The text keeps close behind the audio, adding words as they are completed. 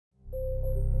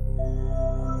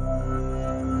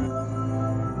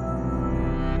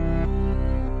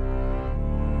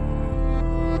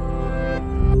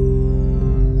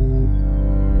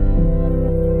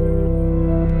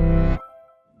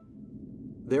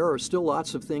there are still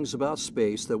lots of things about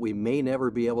space that we may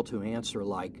never be able to answer,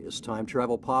 like, is time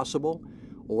travel possible?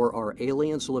 Or are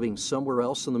aliens living somewhere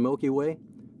else in the Milky Way?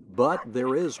 But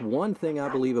there is one thing I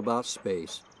believe about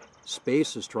space.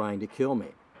 Space is trying to kill me.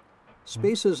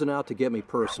 Space isn't out to get me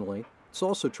personally. It's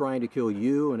also trying to kill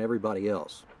you and everybody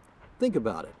else. Think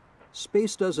about it.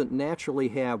 Space doesn't naturally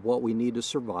have what we need to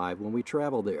survive when we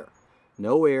travel there.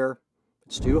 No air,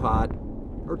 it's too hot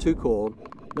or too cold,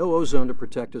 no ozone to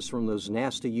protect us from those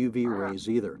nasty UV rays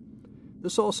either.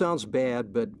 This all sounds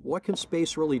bad, but what can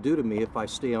space really do to me if I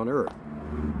stay on Earth?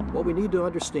 What we need to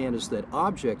understand is that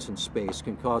objects in space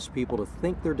can cause people to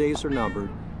think their days are numbered,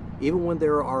 even when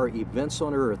there are events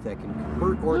on Earth that can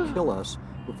hurt or kill us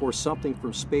before something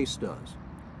from space does.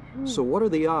 So what are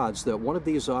the odds that one of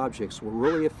these objects will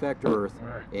really affect Earth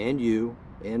and you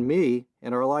and me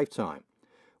in our lifetime?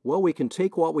 Well, we can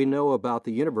take what we know about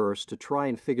the universe to try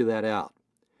and figure that out.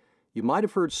 You might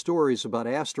have heard stories about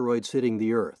asteroids hitting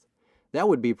the Earth. That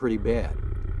would be pretty bad.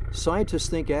 Scientists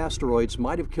think asteroids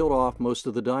might have killed off most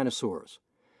of the dinosaurs.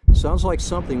 Sounds like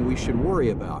something we should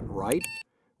worry about, right?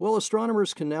 Well,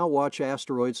 astronomers can now watch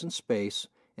asteroids in space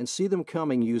and see them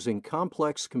coming using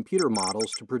complex computer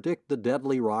models to predict the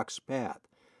deadly rock's path.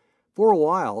 For a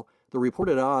while, the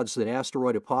reported odds that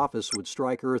asteroid Apophis would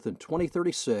strike Earth in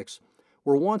 2036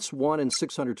 were once 1 in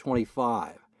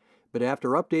 625. But after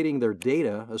updating their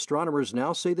data, astronomers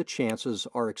now say the chances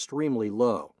are extremely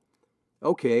low.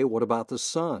 Okay, what about the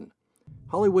sun?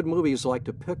 Hollywood movies like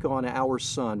to pick on our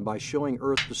sun by showing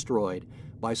Earth destroyed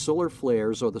by solar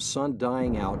flares or the sun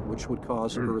dying out, which would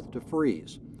cause Earth to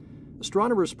freeze.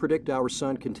 Astronomers predict our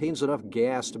sun contains enough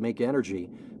gas to make energy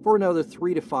for another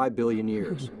 3 to 5 billion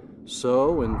years.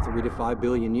 So, in 3 to 5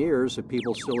 billion years, if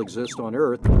people still exist on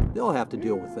Earth, they'll have to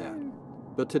deal with that.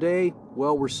 But today,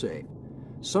 well, we're safe.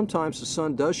 Sometimes the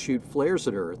sun does shoot flares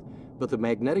at Earth, but the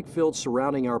magnetic field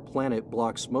surrounding our planet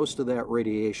blocks most of that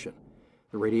radiation.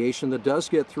 The radiation that does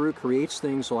get through creates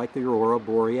things like the aurora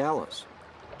borealis.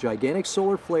 Gigantic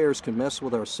solar flares can mess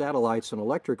with our satellites and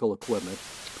electrical equipment,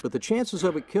 but the chances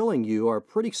of it killing you are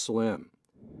pretty slim.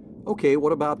 Okay,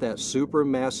 what about that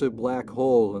supermassive black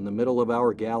hole in the middle of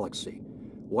our galaxy?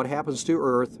 What happens to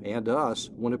Earth and us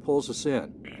when it pulls us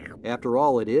in? After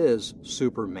all, it is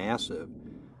supermassive.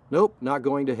 Nope, not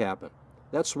going to happen.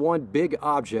 That's one big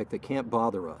object that can't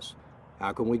bother us.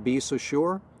 How can we be so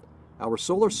sure? Our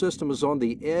solar system is on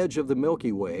the edge of the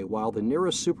Milky Way, while the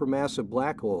nearest supermassive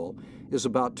black hole is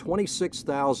about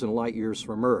 26,000 light years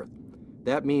from Earth.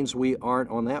 That means we aren't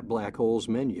on that black hole's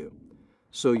menu.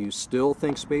 So you still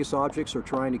think space objects are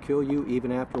trying to kill you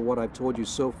even after what I've told you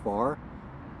so far?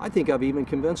 I think I've even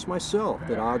convinced myself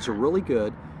that odds are really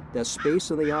good that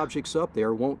space and the objects up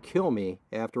there won't kill me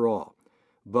after all.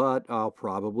 But I'll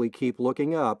probably keep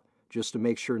looking up just to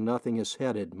make sure nothing is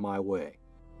headed my way.